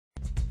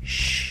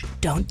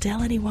Don't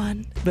tell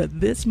anyone,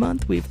 but this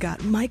month we've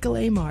got Michael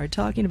Amar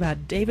talking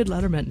about David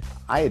Letterman.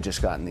 I had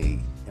just gotten the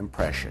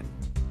impression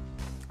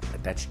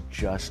that that's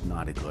just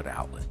not a good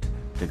outlet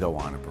to go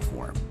on and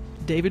perform.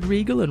 David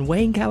Regal and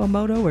Wayne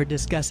Kawamoto are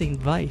discussing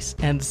Vice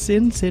and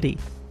Sin City,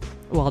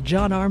 while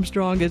John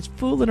Armstrong is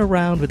fooling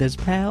around with his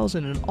pals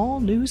in an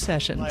all-new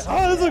Sessions. Like,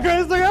 oh, this is the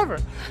greatest thing ever!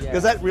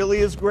 Because that really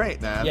is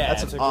great, man. Yeah,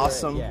 that's an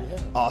awesome,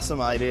 awesome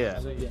idea.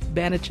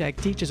 Banachek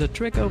teaches a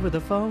trick over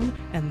the phone,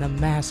 and the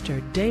master,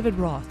 David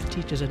Roth,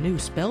 teaches a new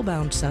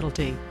spellbound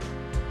subtlety.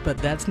 But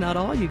that's not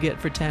all you get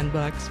for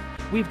 $10.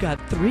 We've got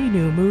 3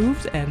 new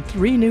moves and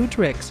 3 new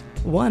tricks,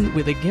 one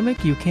with a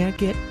gimmick you can't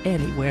get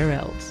anywhere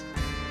else.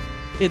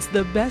 It's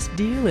the best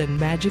deal in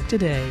magic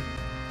today.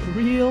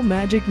 Real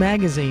Magic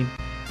Magazine.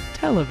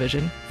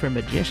 Television for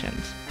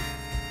magicians.